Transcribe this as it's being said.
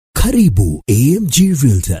Karibu AMG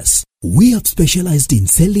Realtors. We have specialized in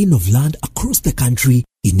selling of land across the country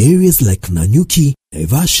in areas like Nanyuki,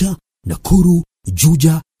 Naivasha, Nakuru,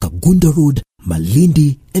 Juja, Kagunda Road,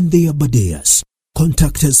 Malindi, and the Abadeas.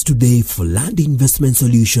 Contact us today for land investment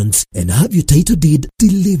solutions and have your title deed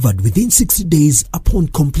delivered within 60 days upon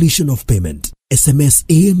completion of payment. SMS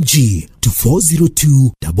AMG to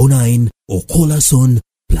 40299 or call us on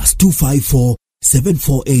 +254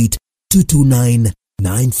 748 229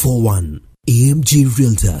 941. AMG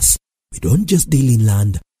Realtors. We don't just deal in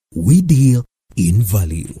land, we deal in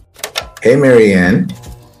value. Hey, Marianne.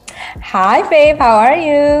 Hi, Faith. How are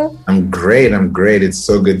you? I'm great. It's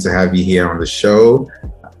so good to have you here on the show.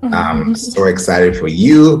 I'm so excited for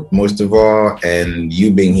you, most of all. And you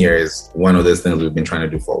being here is one of those things we've been trying to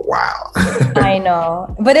do for a while. I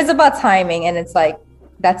know. But it's about timing. And it's like,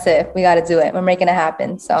 that's it. We got to do it. We're making it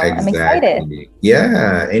happen. So exactly. I'm excited.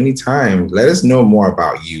 Yeah, anytime. Let us know more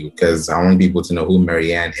about you because I want people to know who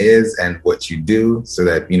Marianne is and what you do so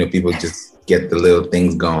that, people just get the little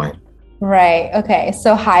things going. Right. Okay.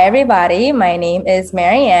 So hi, everybody. My name is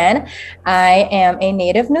Marianne. I am a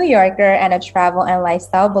native New Yorker and a travel and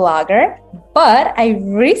lifestyle blogger, but I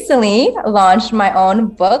recently launched my own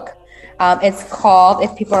book. It's called,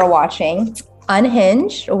 if people are watching,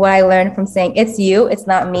 Unhinged, what I learned from saying it's you, it's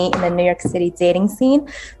not me in the New York City dating scene.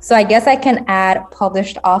 So I guess I can add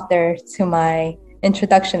published author to my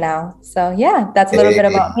introduction now. So yeah, that's a little bit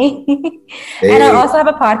about me. And I also have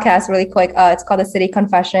a podcast really quick. It's called The City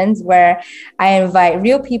Confessions, where I invite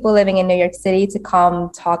real people living in New York City to come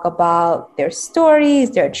talk about their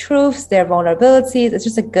stories, their truths, their vulnerabilities. It's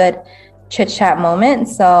just a good chit chat moment.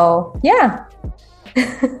 So yeah.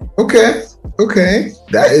 Okay.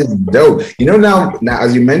 That is dope. Now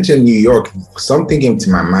as you mentioned New York, something came to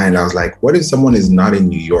my mind. I was like, what if someone is not in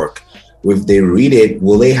New York? If they read it,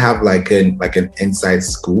 will they have like an inside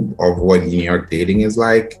scoop of what New York dating is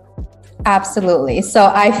like? Absolutely.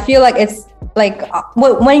 So I feel like it's like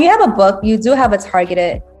when you have a book, you do have a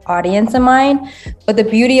targeted audience in mind. But the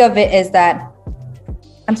beauty of it is that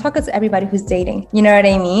I'm talking to everybody who's dating. You know what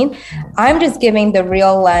I mean? I'm just giving the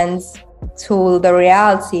real lens to the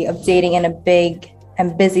reality of dating in a big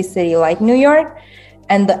and busy city like New York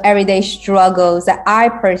and the everyday struggles that I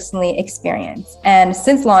personally experience. And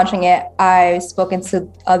since launching it, I've spoken to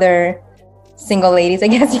other single ladies, I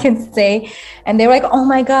guess you can say, and they were like, oh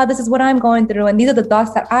my God, this is what I'm going through. And these are the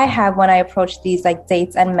thoughts that I have when I approach these like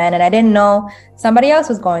dates and men. And I didn't know somebody else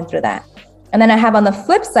was going through that. And then I have on the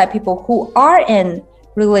flip side, people who are in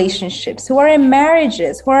relationships, who are in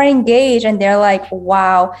marriages, who are engaged. And they're like,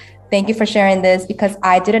 wow, thank you for sharing this because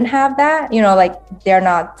I didn't have that, like they're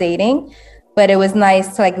not dating, but it was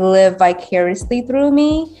nice to like live vicariously through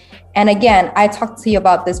me. And again, I talked to you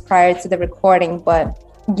about this prior to the recording, but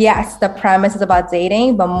yes, the premise is about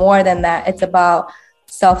dating, but more than that, it's about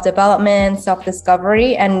self-development,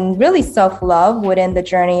 self-discovery, and really self-love within the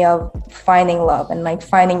journey of finding love and like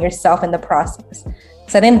finding yourself in the process.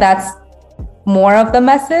 So I think that's more of the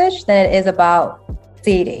message than it is about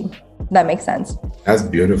dating. That makes sense. That's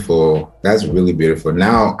beautiful. That's really beautiful.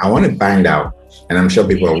 Now, I want to find out, and I'm sure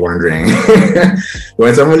people are wondering,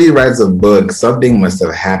 when somebody writes a book, something must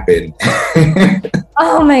have happened.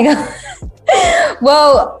 Oh my God.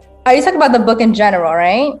 Well, are you talking about the book in general,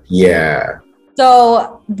 right? Yeah.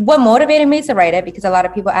 So what motivated me to write it, because a lot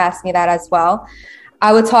of people ask me that as well.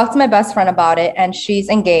 I would talk to my best friend about it, and she's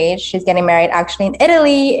engaged. She's getting married actually in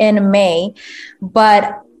Italy in May.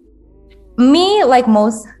 But me, like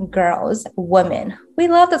most girls, women, we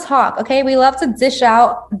love to talk, okay? We love to dish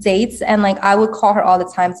out dates. And like, I would call her all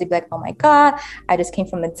the time to be like, oh my God, I just came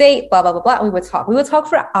from the date, blah, blah, blah, blah. We would talk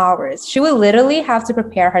for hours. She would literally have to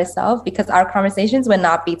prepare herself because our conversations would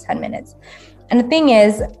not be 10 minutes. And the thing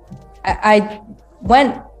is, I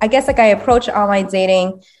approached online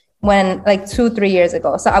dating when like 2-3 years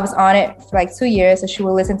ago. So I was on it for like 2 years. So she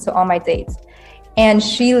would listen to all my dates. And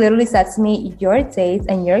she literally said to me, your dates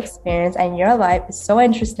and your experience and your life is so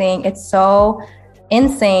interesting. It's so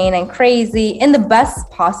insane and crazy in the best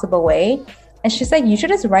possible way. And she's like, you should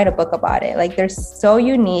just write a book about it. Like, they're so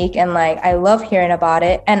unique. And like, I love hearing about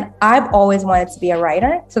it. And I've always wanted to be a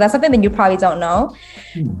writer. So that's something that you probably don't know.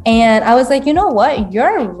 And I was like, you know what?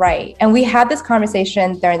 You're right. And we had this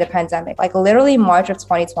conversation during the pandemic, like literally March of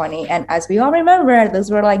 2020. And as we all remember,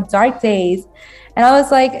 those were like dark days. And I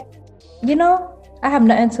was like, I have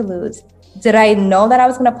nothing to lose. Did I know that I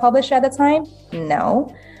was going to publish at the time?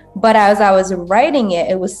 No. But as I was writing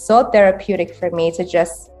it, it was so therapeutic for me to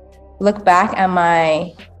just look back at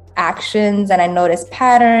my actions, and I noticed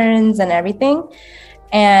patterns and everything.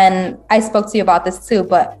 And I spoke to you about this too,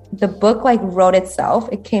 but the book like wrote itself.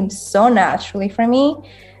 It came so naturally for me.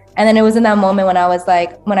 And then it was in that moment when I was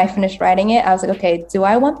like, when I finished writing it, I was like, okay, do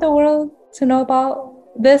I want the world to know about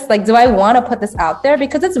this? Like, do I want to put this out there?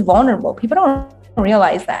 Because it's vulnerable. People don't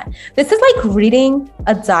realize that. This is like reading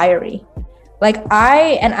a diary. Like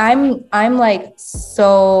I'm like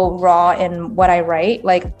so raw in what I write.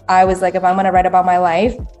 Like I was like, if I'm going to write about my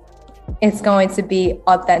life, it's going to be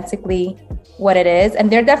authentically what it is.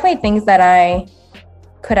 And there are definitely things that I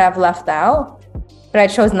could have left out, but I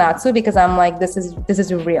chose not to because I'm like, this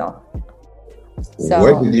is real.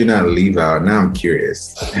 So, what did you not leave out? Now I'm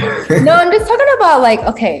curious. No, I'm just talking about like,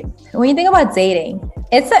 okay, when you think about dating,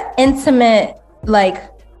 it's an intimate, like,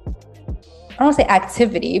 I don't want to say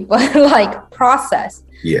activity, but like process.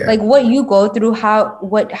 Yeah. Like what you go through,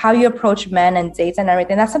 how you approach men and dates and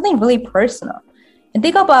everything. That's something really personal. And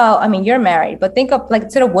think about, I mean, you're married, but think of like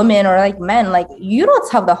to the women or like men, like you don't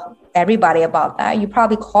tell everybody about that. You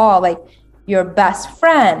probably call like your best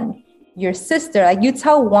friend, your sister, like you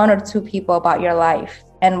tell one or two people about your life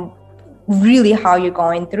and really how you're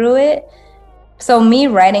going through it. So me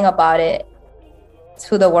writing about it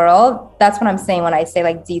to the world, that's what I'm saying when I say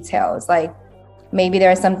like details. Like maybe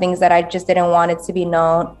there are some things that I just didn't want it to be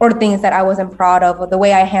known, or things that I wasn't proud of, or the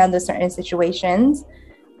way I handle certain situations.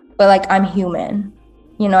 But like I'm human.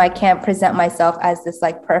 You know, I can't present myself as this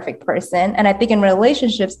like perfect person. And I think in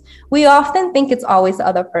relationships, we often think it's always the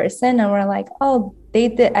other person. And we're like, oh, they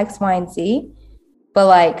did X, Y, and Z. But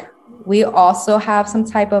like, we also have some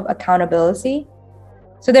type of accountability.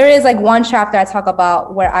 So there is like one chapter I talk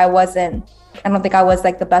about where I don't think I was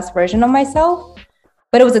like the best version of myself,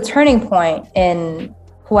 but it was a turning point in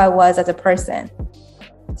who I was as a person.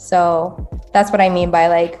 So that's what I mean by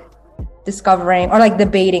like discovering or like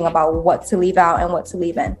debating about what to leave out and what to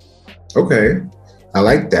leave in. Okay. I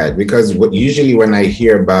like that, because usually when I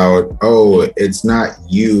hear about, oh, it's not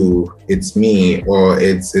you, it's me, or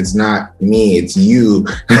it's not me, it's you,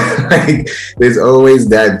 like there's always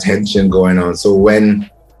that tension going on. So when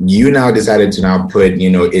you now decided to now put,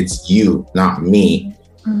 it's you, not me,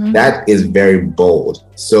 that is very bold.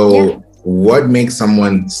 So what makes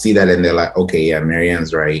someone see that and they're like, okay, yeah,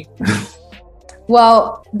 Marianne's right?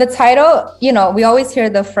 Well, the title, we always hear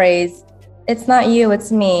the phrase, it's not you,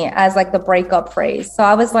 it's me, as like the breakup phrase. So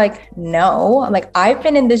I was like, no, like I've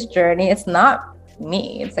been in this journey. It's not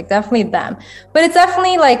me. It's like definitely them. But it's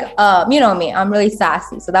definitely like, me, I'm really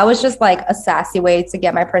sassy. So that was just like a sassy way to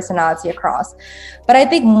get my personality across. But I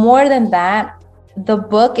think more than that, the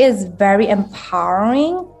book is very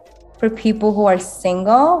empowering for people who are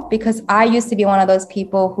single, because I used to be one of those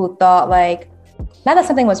people who thought like, not that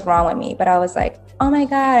something was wrong with me, but I was like, oh my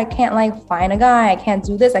God, I can't like find a guy. I can't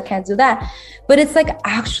do this. I can't do that. But it's like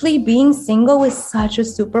actually being single is such a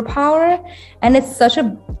superpower. And it's such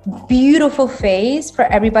a beautiful phase for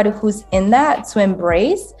everybody who's in that to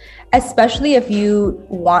embrace, especially if you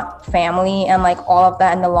want family and like all of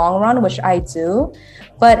that in the long run, which I do.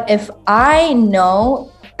 But if I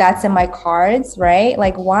know that's in my cards, right?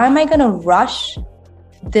 Like, why am I going to rush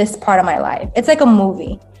this part of my life? It's like a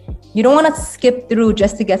movie. You don't want to skip through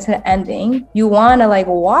just to get to the ending. You want to like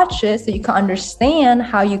watch it so you can understand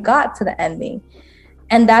how you got to the ending.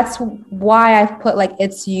 And that's why I've put like,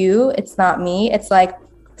 it's you, it's not me. It's like,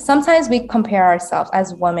 sometimes we compare ourselves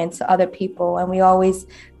as women to other people. And we always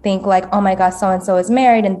think like, oh my God, so-and-so is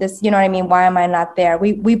married and this, you know what I mean? Why am I not there?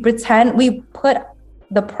 We pretend, we put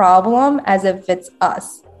the problem as if it's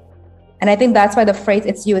us. And I think that's why the phrase,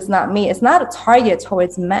 it's you, it's not me, it's not a target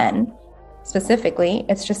towards men specifically.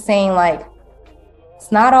 It's just saying like,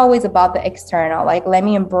 it's not always about the external. Like, let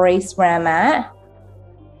me embrace where I'm at.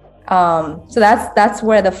 So that's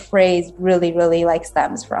where the phrase really, really like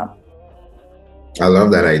stems from. I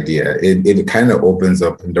love that idea. It kind of opens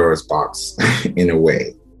up Pandora's box in a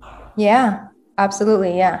way. Yeah,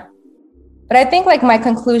 absolutely. Yeah. But I think like my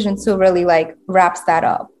conclusion too really like wraps that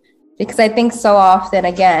up. Because I think so often,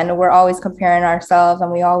 again, we're always comparing ourselves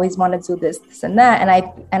and we always want to do this and that.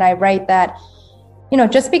 And I write that,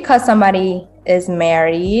 just because somebody is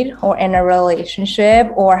married or in a relationship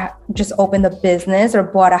or just opened a business or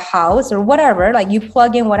bought a house or whatever, like you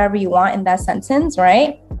plug in whatever you want in that sentence,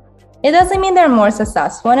 right? It doesn't mean they're more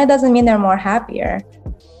successful and it doesn't mean they're more happier.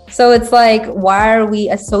 So it's like, why are we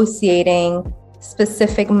associating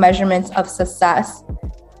specific measurements of success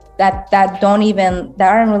that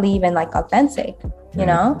aren't really even like authentic,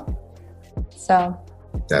 So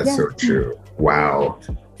that's so true. Wow.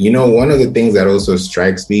 One of the things that also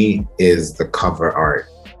strikes me is the cover art.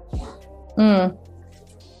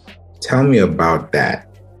 Tell me about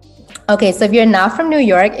that. Okay, so if you're not from New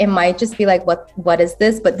York, it might just be like, what is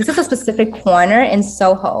this? But this is a specific corner in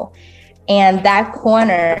Soho. And that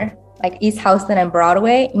corner, like East Houston and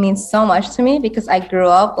Broadway, it means so much to me because I grew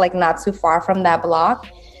up like not too far from that block.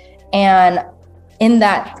 And in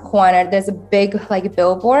that corner, there's a big like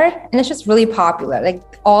billboard, and it's just really popular. Like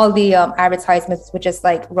all the advertisements would just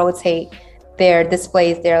like rotate their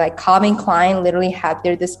displays there. Like Calvin Klein literally had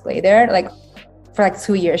their display there like for like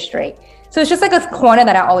 2 years straight. So it's just like a corner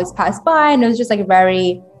that I always pass by, and it was just like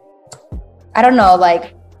very, I don't know,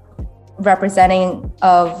 like representing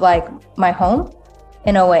of like my home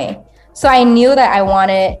in a way. So I knew that I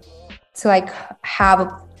wanted to like have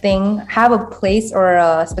a place or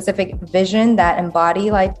a specific vision that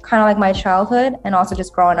embody like kind of like my childhood and also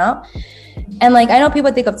just growing up. And like I know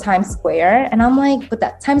people think of Times Square, and I'm like, but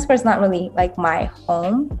that Times Square is not really like my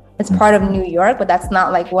home. It's part of New York, but that's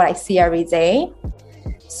not like what I see every day.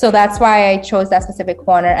 So that's why I chose that specific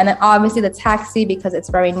corner. And then obviously the taxi, because it's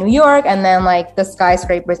very New York, and then like the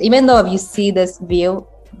skyscrapers, even though if you see this view,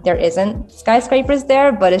 there isn't skyscrapers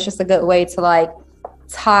there, but it's just a good way to like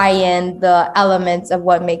tie in the elements of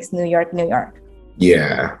what makes New York, New York.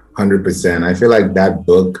 Yeah, 100%. I feel like that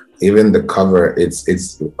book, even the cover, it's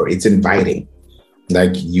inviting.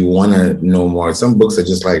 Like you want to know more. Some books are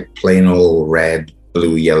just like plain old red,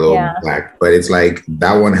 blue, yellow, black, but it's like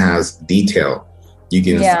that one has detail. You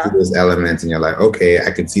can see those elements and you're like, okay,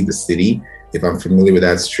 I can see the city. If I'm familiar with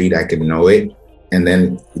that street, I can know it. And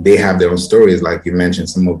then they have their own stories. Like you mentioned,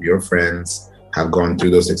 some of your friends have gone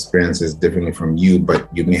through those experiences differently from you, but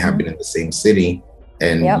you may have been in the same city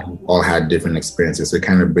and you all had different experiences. So it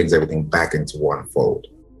kind of brings everything back into one fold.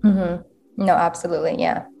 Mm-hmm. No, absolutely.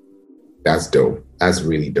 Yeah. That's dope. That's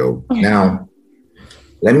really dope. Now,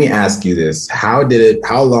 let me ask you this. How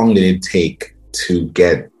long did it take to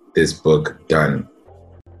get this book done?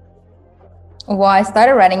 Well, I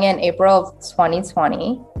started writing it in April of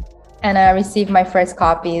 2020, and I received my first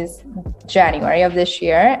copies January of this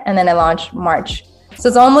year, and then I launched March. So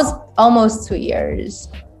it's almost 2 years.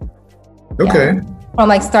 Okay. Yeah. From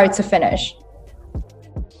like start to finish.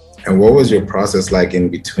 And what was your process like in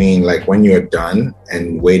between, like when you're done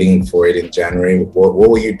and waiting for it in January? What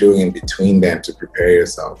were you doing in between then to prepare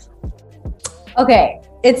yourself? Okay.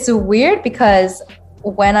 It's weird because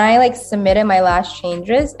when I like submitted my last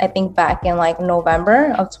changes, I think back in like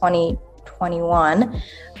November of 2021,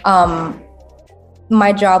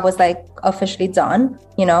 my job was like officially done.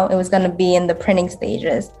 You know, it was going to be in the printing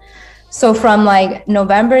stages. So from like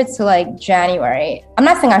November to like January, I'm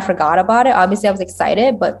not saying I forgot about it. Obviously I was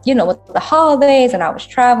excited, but you know, with the holidays and I was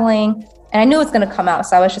traveling and I knew it was going to come out.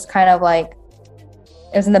 So I was just kind of like,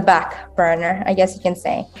 it was in the back burner, I guess you can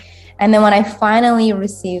say. And then when I finally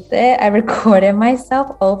received it, I recorded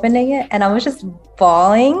myself opening it and I was just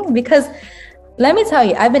bawling because let me tell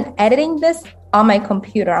you, I've been editing this on my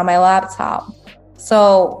computer, on my laptop.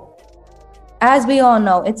 So as we all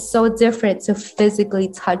know, it's so different to physically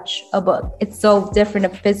touch a book. It's so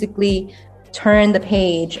different to physically turn the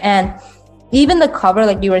page. And even the cover,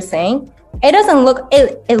 like you were saying, it doesn't look,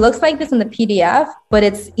 it looks like this in the PDF, but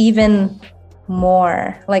it's even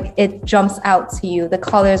more like it jumps out to you. The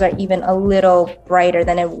colors are even a little brighter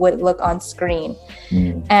than it would look on screen.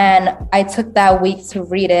 And I took that week to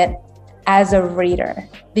read it as a reader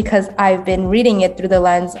because I've been reading it through the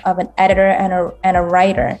lens of an editor and a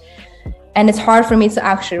writer. And it's hard for me to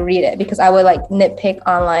actually read it because I would like nitpick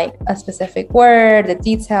on like a specific word, the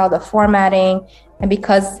detail, the formatting. And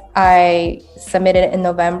because I submitted it in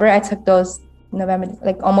November, I took those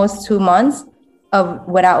like almost 2 months of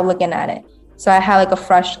without looking at it. So I had like a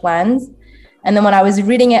fresh lens. And then when I was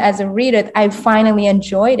reading it as a reader, I finally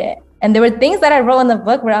enjoyed it. And there were things that I wrote in the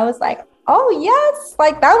book where I was like, oh yes,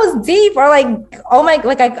 like that was deep, or like, oh my,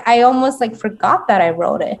 like I almost like forgot that I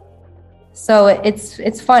wrote it. So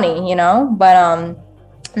it's funny, you know, but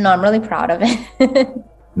no, I'm really proud of it.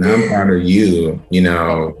 No, I'm proud of you. You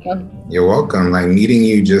know, you're welcome. Like meeting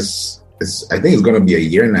you I think it's going to be a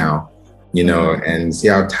year now, you know, and see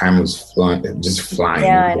how time was flying.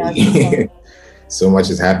 Yeah, I know. So much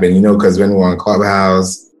has happened, you know, because when we were on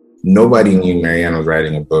Clubhouse, nobody knew Marianne was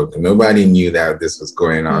writing a book. Nobody knew that this was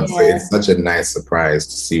going on. Yeah. So it's such a nice surprise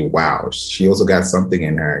to see, wow, she also got something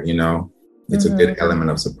in her, you know. It's a good element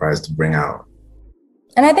of surprise to bring out.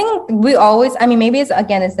 And I think we always, I mean, maybe it's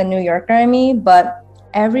the New Yorker in me, but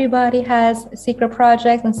everybody has secret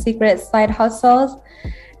projects and secret side hustles.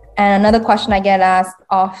 And another question I get asked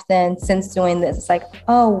often since doing this is like,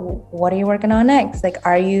 oh, what are you working on next? Like,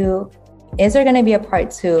 is there going to be a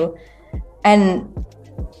part 2? And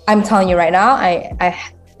I'm telling you right now, I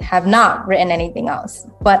have not written anything else.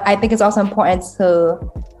 But I think it's also important to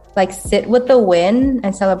like sit with the win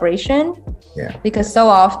and celebration. Yeah. Because so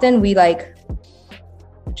often we like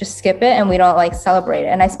just skip it and we don't like celebrate it.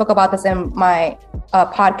 And I spoke about this in my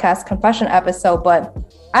podcast confession episode, but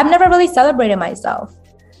I've never really celebrated myself.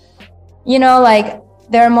 You know, like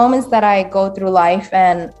there are moments that I go through life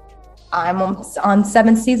and I'm on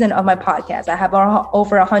 7th season of my podcast. I have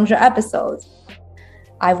over 100 episodes.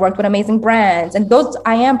 I've worked with amazing brands, and those,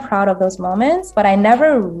 I am proud of those moments, but I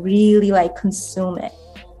never really like consume it.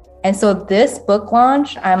 And so this book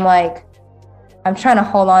launch, I'm trying to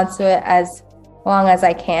hold on to it as long as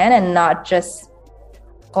I can and not just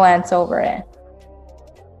glance over it.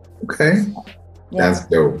 Okay. Yeah. That's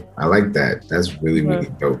dope. I like that. That's really, really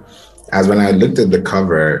dope. As when I looked at the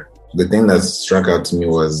cover, the thing that struck out to me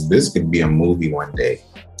was this could be a movie one day.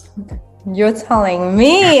 You're telling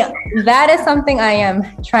me. That is something I am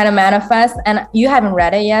trying to manifest. And you haven't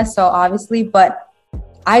read it yet, so obviously, but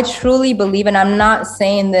I truly believe, and I'm not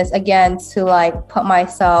saying this again to like put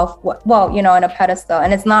myself, well, you know, in a pedestal,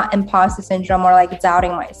 and it's not imposter syndrome or like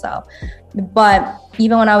doubting myself. But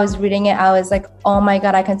even when I was reading it, I was like, oh my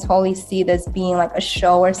God, I can totally see this being like a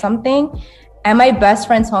show or something. And my best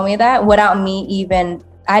friend told me that without me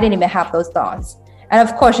I didn't even have those thoughts. And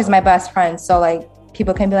of course, she's my best friend. So like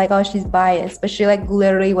people can be like, oh, she's biased. But she like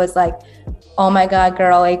literally was like, oh my God,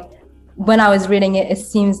 girl, like when I was reading it, it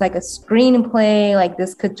seems like a screenplay, like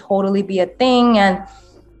this could totally be a thing. And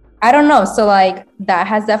I don't know. So like that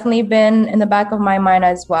has definitely been in the back of my mind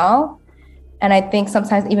as well. And I think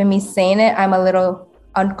sometimes even me saying it, I'm a little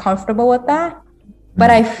uncomfortable with that.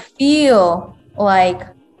 But I feel like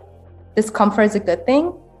discomfort is a good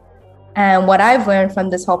thing. And what I've learned from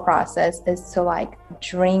this whole process is to like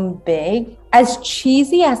dream big, as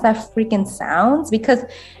cheesy as that freaking sounds, because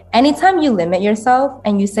anytime you limit yourself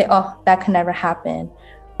and you say, oh, that can never happen,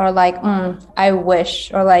 or like, I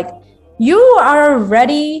wish, or like, you are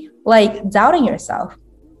already like doubting yourself.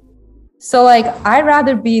 So like, I'd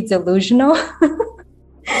rather be delusional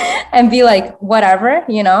and be like, whatever,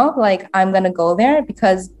 you know, like I'm going to go there,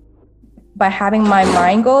 because by having my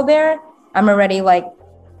mind go there, I'm already like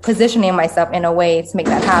positioning myself in a way to make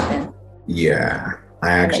that happen. Yeah, I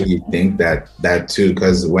actually think that too,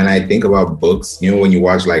 because when I think about books, you know, when you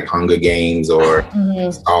watch like Hunger Games or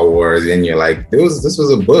Star Wars, and you're like, this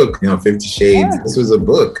was a book, you know, 50 Shades, this was a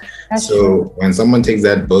book. That's true. When someone takes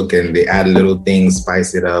that book and they add little things,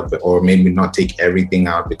 spice it up, or maybe not take everything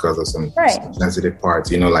out because of some sensitive parts,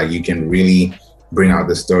 you know, like you can really bring out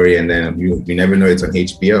the story, and then you never know it's on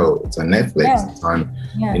HBO, it's on Netflix, it's on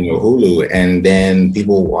you know, Hulu, and then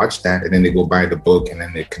people watch that and then they go buy the book and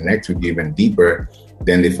then they connect with you even deeper.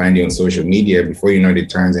 Then they find you on social media. Before you know it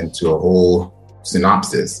turns into a whole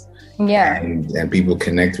synopsis. Yeah. And people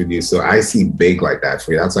connect with you. So I see big like that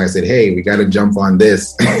for you. That's why I said, hey, we got to jump on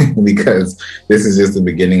this because this is just the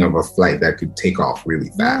beginning of a flight that could take off really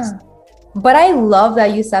fast. Yeah. But I love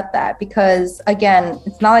that you said that, because again,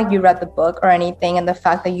 it's not like you read the book or anything, and the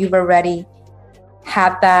fact that you've already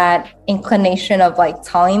had that inclination of like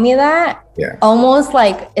telling me that almost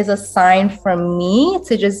like is a sign for me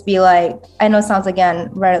to just be like, I know it sounds again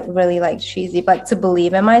really like cheesy, but to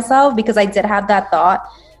believe in myself, because I did have that thought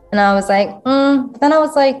and I was like, then I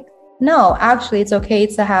was like, no, actually it's okay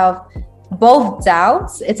to have both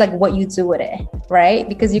doubts. It's like what you do with it, right?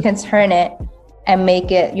 Because you can turn it and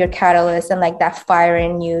make it your catalyst and like that fire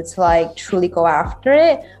in you to like truly go after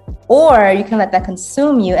it. Or you can let that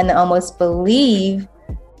consume you and then almost believe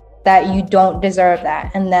that you don't deserve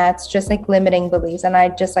that. And that's just like limiting beliefs. And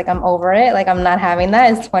I'm over it. Like, I'm not having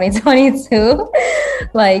that. It's 2022.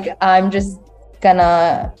 Like, I'm just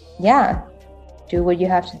gonna, do what you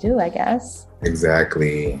have to do, I guess.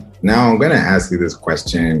 Exactly. Now I'm going to ask you this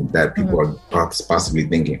question that people are possibly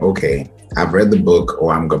thinking, okay, I've read the book,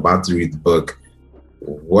 or I'm about to read the book.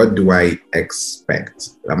 What do I expect?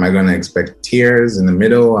 Am I going to expect tears in the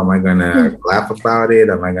middle? Am I going to laugh about it?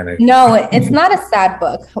 Am I going to... No, it's not a sad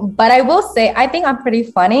book, but I will say, I think I'm pretty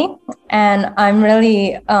funny, and I'm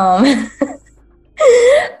really, I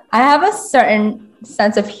have a certain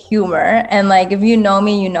sense of humor, and like, if you know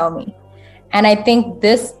me, you know me. And I think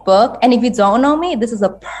this book, and if you don't know me, this is a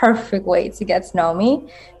perfect way to get to know me,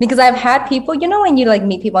 because I've had people, you know, when you like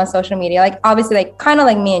meet people on social media, like obviously like kind of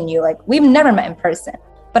like me and you, like we've never met in person,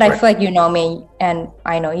 but I feel like you know me and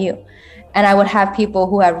I know you. And I would have people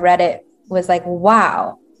who have read it was like,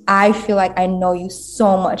 wow, I feel like I know you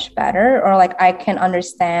so much better, or like I can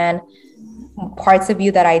understand parts of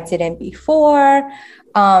you that I didn't before.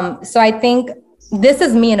 So I think this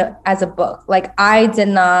is me as a book. Like, I did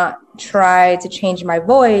not try to change my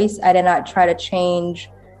voice. I did not try to change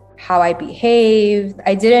how I behaved.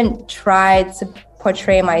 I didn't try to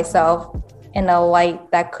portray myself in a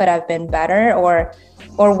light that could have been better, or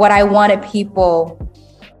what I wanted people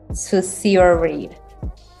to see or read.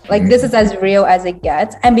 Like, this is as real as it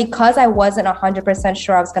gets. And because I wasn't 100%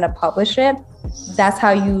 sure I was going to publish it, that's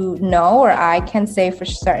how you know, or I can say for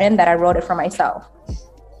certain that I wrote it for myself.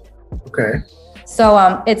 Okay.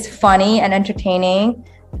 So it's funny and entertaining.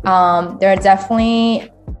 There are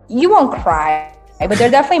definitely, you won't cry, but there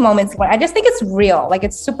are definitely moments where I just think it's real. Like,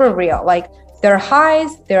 it's super real. Like, there are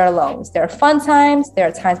highs, there are lows. There are fun times. There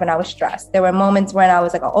are times when I was stressed. There were moments when I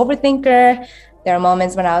was like an overthinker. There are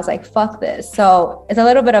moments when I was like, fuck this. So it's a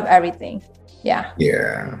little bit of everything. Yeah.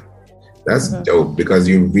 Yeah. That's dope, because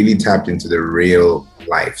you really tapped into the real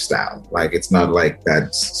lifestyle. Like, it's not like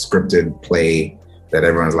that scripted play that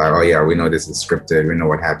everyone's like, oh yeah, we know this is scripted. We know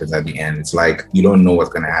what happens at the end. It's like, you don't know what's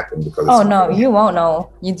going to happen because oh no, you won't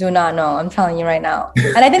know. You do not know. I'm telling you right now.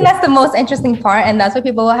 And I think that's the most interesting part. And that's what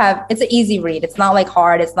people will have. It's an easy read. It's not like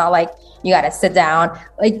hard. It's not like you got to sit down.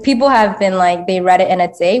 Like, people have been like, they read it in a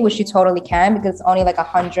day, which you totally can, because it's only like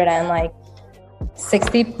 70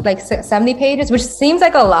 pages, which seems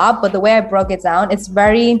like a lot, but the way I broke it down, it's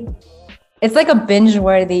like a binge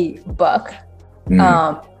worthy book.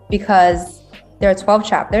 Because there are 12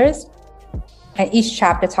 chapters, and each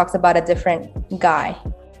chapter talks about a different guy.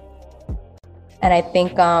 And I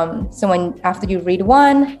think, so after you read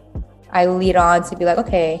one, I lead on to be like,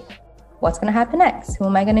 okay, what's going to happen next? Who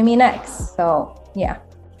am I going to meet next? So yeah,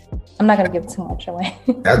 I'm not going to give too much away.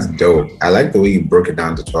 That's dope. I like the way you broke it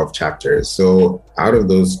down to 12 chapters. So out of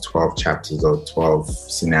those 12 chapters or 12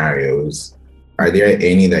 scenarios, are there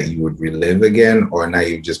any that you would relive again, or now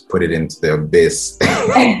you just put it into the abyss?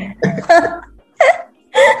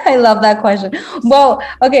 I love that question. Well,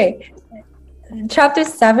 okay. Chapter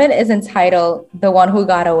 7 is entitled The One Who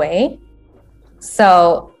Got Away.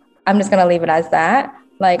 So I'm just going to leave it as that.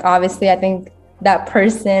 Like, obviously, I think that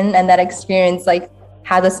person and that experience, like,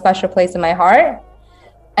 has a special place in my heart.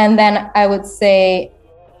 And then I would say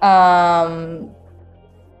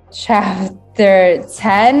chapter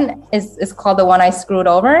 10 is called The One I Screwed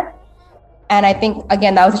Over. And I think,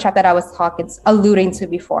 again, that was a chapter that I was alluding to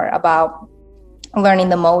before, about learning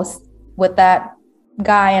the most with that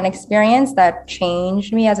guy and experience that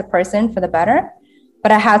changed me as a person for the better.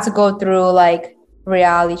 But I had to go through like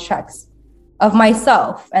reality checks of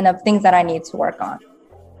myself and of things that I need to work on.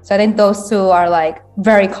 So I think those two are like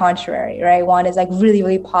very contrary, right? One is like really,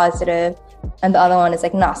 really positive, and the other one is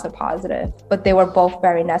like not so positive, but they were both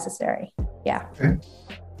very necessary. Yeah. Okay.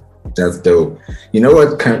 That's dope. You know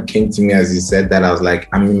what came to me as you said that? I was like,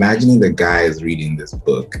 I'm imagining the guys reading this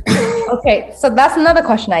book. Okay, so that's another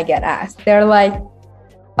question I get asked. They're like,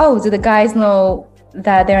 oh, do the guys know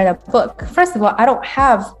that they're in a book? First of all, I don't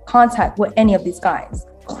have contact with any of these guys,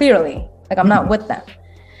 clearly. Like, I'm not with them.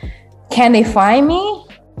 Can they find me?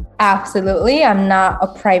 Absolutely. I'm not a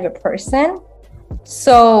private person.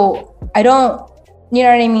 So I don't, you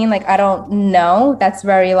know what I mean? Like, I don't know. That's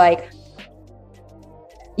very like,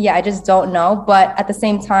 yeah, I just don't know. But at the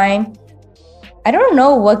same time, I don't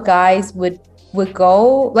know what guys would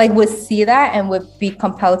see that and would be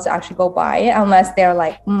compelled to actually go buy it, unless they're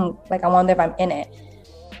like, like, I wonder if I'm in it.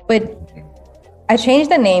 But I changed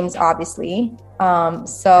the names, obviously. And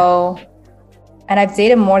I've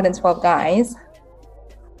dated more than 12 guys.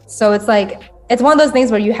 So it's like, it's one of those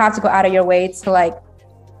things where you have to go out of your way to like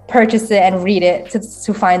purchase it and read it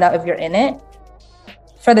to find out if you're in it.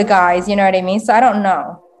 For the guys, you know what I mean? So I don't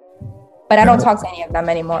know. But I don't talk to any of them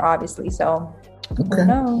anymore, obviously. So okay. Who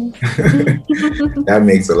knows? That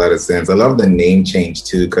makes a lot of sense. I love the name change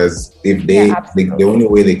too, because if the only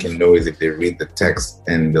way they can know is if they read the text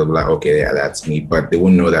and they'll be like, okay, yeah, that's me. But they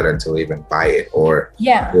won't know that until they even buy it or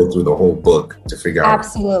go through the whole book to figure out.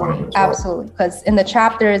 Absolutely. Because in the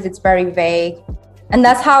chapters, it's very vague. And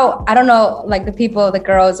that's how, I don't know, like the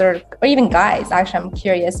girls or even guys, actually, I'm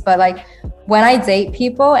curious. But like when I date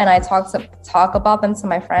people and I talk about them to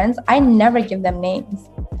my friends, I never give them names.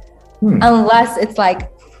 Unless it's like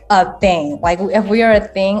a thing. Like if we are a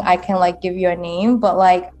thing, I can like give you a name, but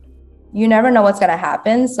like you never know what's gonna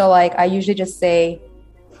happen. So like I usually just say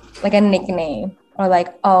like a nickname or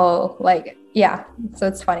like, oh, like, yeah. So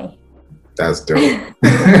it's funny. That's dope.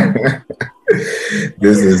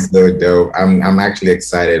 This is so dope. I'm actually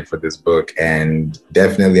excited for this book, and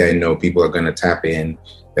definitely I know people are gonna tap in,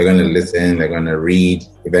 they're gonna listen, they're gonna read,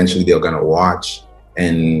 eventually they're gonna watch.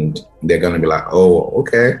 And they're going to be like, oh,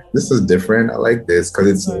 okay, this is different. I like this because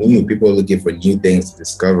it's new. People are looking for new things to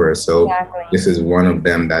discover. So This is one of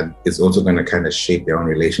them that is also going to kind of shape their own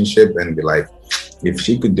relationship and be like, if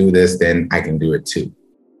she could do this, then I can do it too.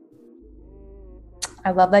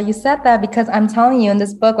 I love that you said that, because I'm telling you in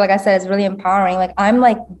this book, like I said, it's really empowering. Like I'm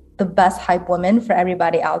like the best hype woman for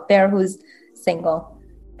everybody out there who's single,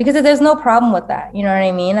 because there's no problem with that. You know what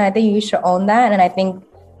I mean? I think you should own that. And I think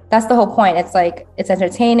that's the whole point. It's like, it's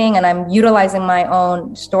entertaining and I'm utilizing my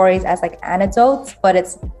own stories as like anecdotes, but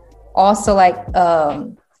it's also like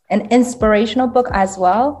an inspirational book as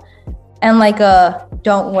well. And like a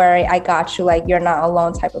don't worry, I got you, like you're not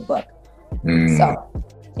alone type of book. So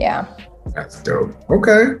yeah. That's dope.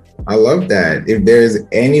 Okay. I love that. If there's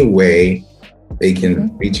any way they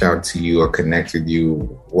can reach out to you or connect with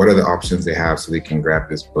you, what are the options they have so they can grab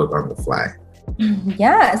this book on the fly?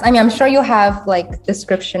 Yes. I mean, I'm sure you'll have like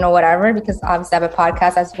description or whatever, because obviously I have a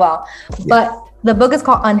podcast as well. Yeah. But the book is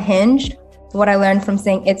called Unhinged. What I learned from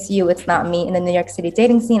saying it's you, it's not me in the New York City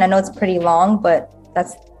dating scene. I know it's pretty long, but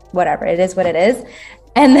that's whatever. It is what it is.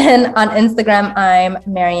 And then on Instagram, I'm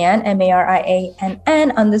Marianne, MARIANN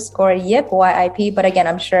 _YIP, YIP. But again,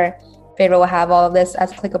 I'm sure Phaedra will have all of this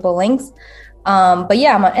as clickable links. But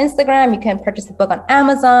yeah, I'm on Instagram. You can purchase the book on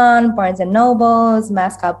Amazon, Barnes and Nobles,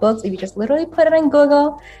 Mascot Books. If you just literally put it in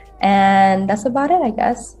Google, and that's about it, I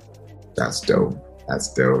guess. That's dope.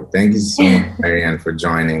 That's dope. Thank you so much, Marianne, for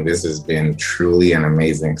joining. This has been truly an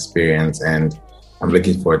amazing experience, and I'm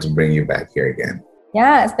looking forward to bringing you back here again.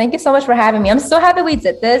 Yes, thank you so much for having me. I'm so happy we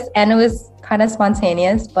did this, and it was kind of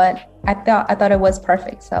spontaneous, but I thought it was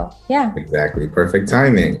perfect. So yeah. Exactly. Perfect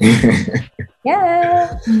timing.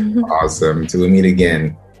 Yeah. Awesome. Till we meet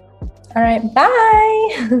again. All right.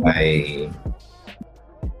 Bye. Bye.